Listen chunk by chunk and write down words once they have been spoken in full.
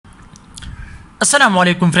Assalamu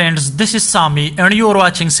alaikum friends, this is Sami and you are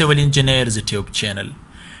watching Civil Engineers YouTube channel.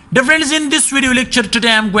 Dear friends, in this video lecture today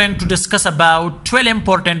I am going to discuss about 12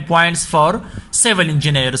 important points for civil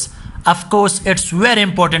engineers. Of course, it's very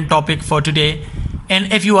important topic for today,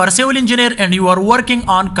 and if you are a civil engineer and you are working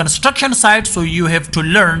on construction site, so you have to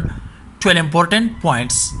learn 12 important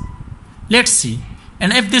points. Let's see.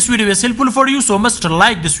 And if this video is helpful for you, so must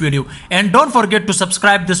like this video and don't forget to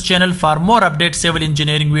subscribe this channel for more update civil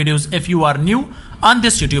engineering videos if you are new on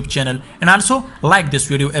this YouTube channel, and also like this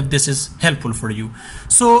video if this is helpful for you.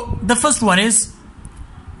 So the first one is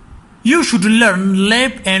you should learn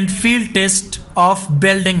lab and field test of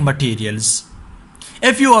building materials.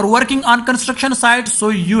 If you are working on construction site, so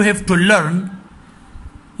you have to learn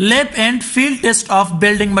lab and field test of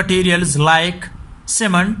building materials like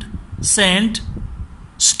cement, sand,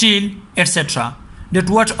 steel, etc. That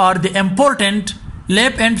what are the important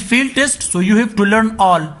lab and field tests. So you have to learn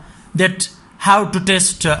all that, how to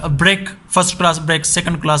test a brick, first class brick,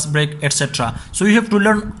 second class brick, etc. So you have to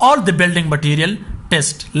learn all the building material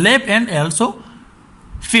test, lab and also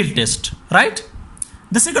field test, right?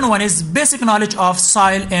 The second one is basic knowledge of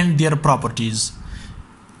soil and their properties.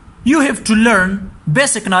 You have to learn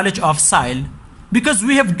basic knowledge of soil because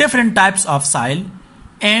we have different types of soil,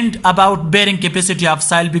 and about bearing capacity of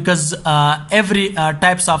soil because every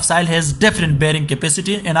types of soil has different bearing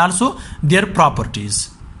capacity and also their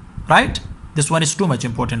properties, right? This one is too much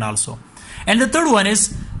important also. And the third one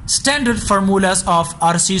is standard formulas of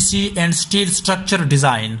RCC and steel structure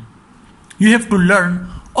design. You have to learn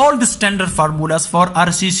all the standard formulas for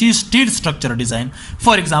RCC steel structure design.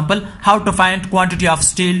 For example, how to find quantity of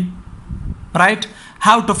steel, right?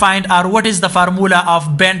 How to find or what is the formula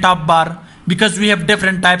of bent top bar, because we have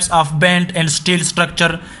different types of bent and steel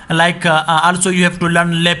structure, like also you have to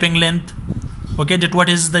learn lapping length. Okay, that what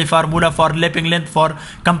is the formula for lapping length for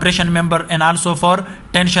compression member and also for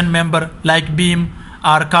tension member like beam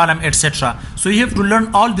or column, etc. So you have to learn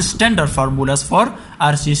all the standard formulas for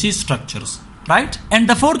RCC structures, right? And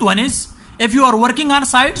the fourth one is if you are working on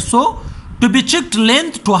site, so to be checked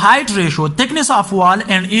length to height ratio, thickness of wall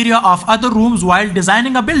and area of other rooms while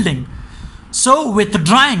designing a building. So with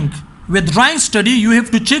drawing study, you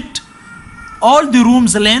have to check all the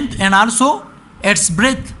room's length and also its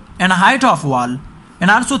breadth and height of wall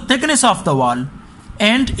and also thickness of the wall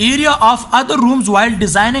and area of other rooms while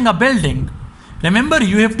designing a building. Remember,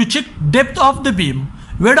 you have to check depth of the beam,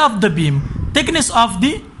 width of the beam, thickness of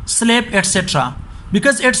the slab, etc.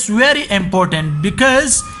 because it's very important,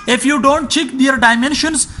 because if you don't check their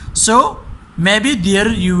dimensions, so maybe there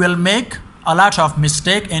you will make a lot of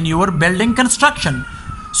mistake in your building construction.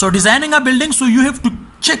 So designing a building, so you have to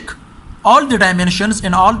check all the dimensions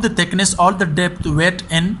and all the thickness, all the depth, width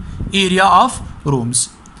and area of rooms.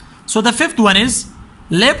 So the fifth one is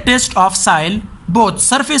lab test of soil, both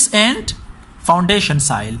surface and foundation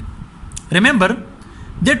soil. Remember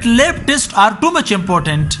that lab tests are too much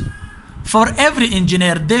important for every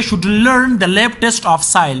engineer. They should learn the lab test of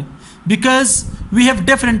soil because we have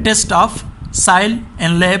different tests of soil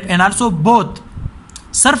and lab and also both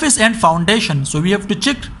surface and foundation. So we have to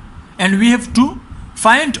check and we have to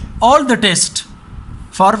find all the tests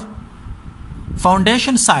for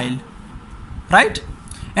foundation soil, right?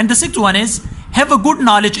 And the sixth one is have a good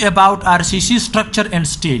knowledge about RCC structure and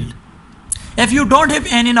steel. If you don't have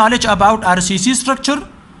any knowledge about RCC structure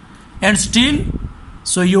and steel,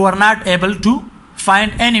 so you are not able to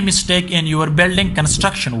find any mistake in your building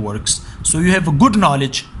construction works. So you have a good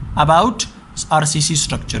knowledge about RCC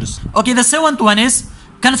structures. Okay, the seventh one is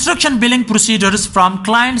construction billing procedures from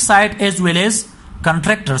client side as well as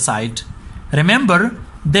contractor side. Remember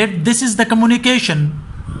that this is the communication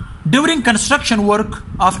during construction work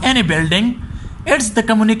of any building. It's the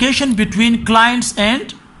communication between clients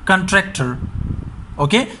and contractor.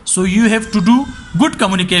 Okay, so you have to do good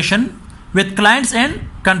communication with clients and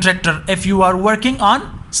contractor if you are working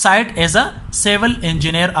on site as a civil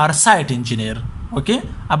engineer or site engineer. Okay,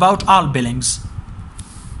 about all billings.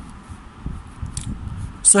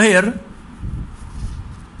 So here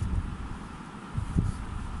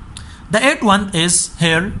the eighth one is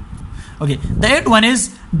here. Okay, the eighth one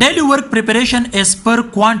is daily work preparation as per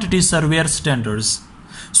quantity surveyor standards.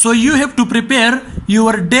 So you have to prepare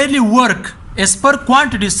your daily work as per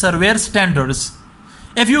quantity surveyor standards.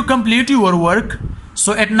 If you complete your work,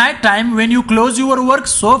 so at night time when you close your work,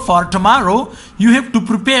 so for tomorrow you have to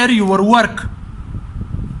prepare your work,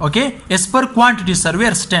 okay, as per quantity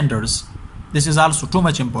surveyor standards. This is also too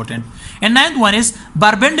much important. And ninth one is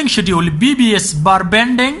bar bending schedule, BBS, bar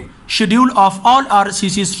bending schedule of all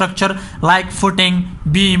RCC structure like footing,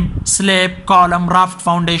 beam, slab, column, raft,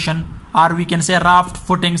 foundation, or we can say raft,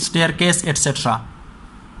 footing, staircase, etc.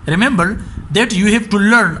 Remember that you have to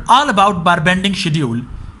learn all about bar bending schedule,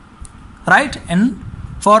 right? And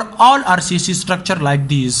for all RCC structure like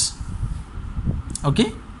these.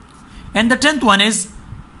 Okay. And the 10th one is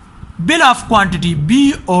bill of quantity,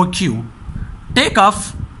 BOQ. Take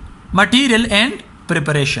of material and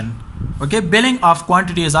preparation. Okay, billing of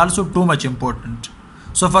quantity is also too much important.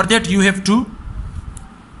 So for that you have to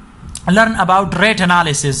learn about rate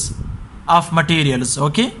analysis of materials.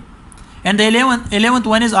 Okay, and the 11th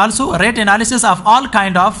one is also rate analysis of all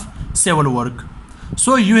kind of civil work.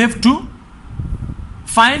 So you have to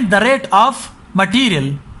find the rate of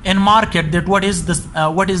material in market, that what is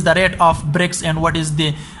the rate of bricks and what is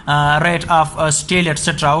the rate of steel,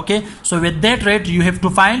 etc. Okay, so with that rate you have to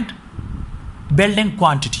find building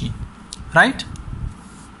quantity, right?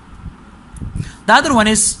 The other one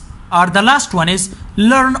is, or the last one is,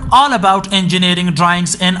 learn all about engineering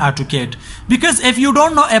drawings in AutoCAD, because if you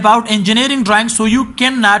don't know about engineering drawings, so you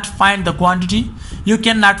cannot find the quantity, you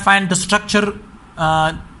cannot find the structure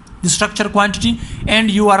quantity, and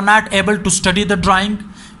you are not able to study the drawing,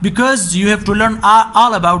 because you have to learn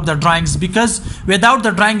all about the drawings, because without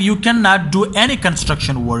the drawing you cannot do any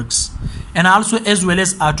construction works. And also as well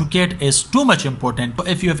as AutoCAD is too much important. So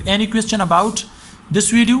if you have any question about this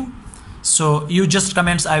video, so you just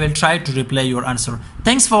comments, I will try to reply your answer.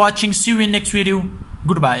 Thanks for watching. See you in next video.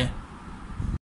 Goodbye.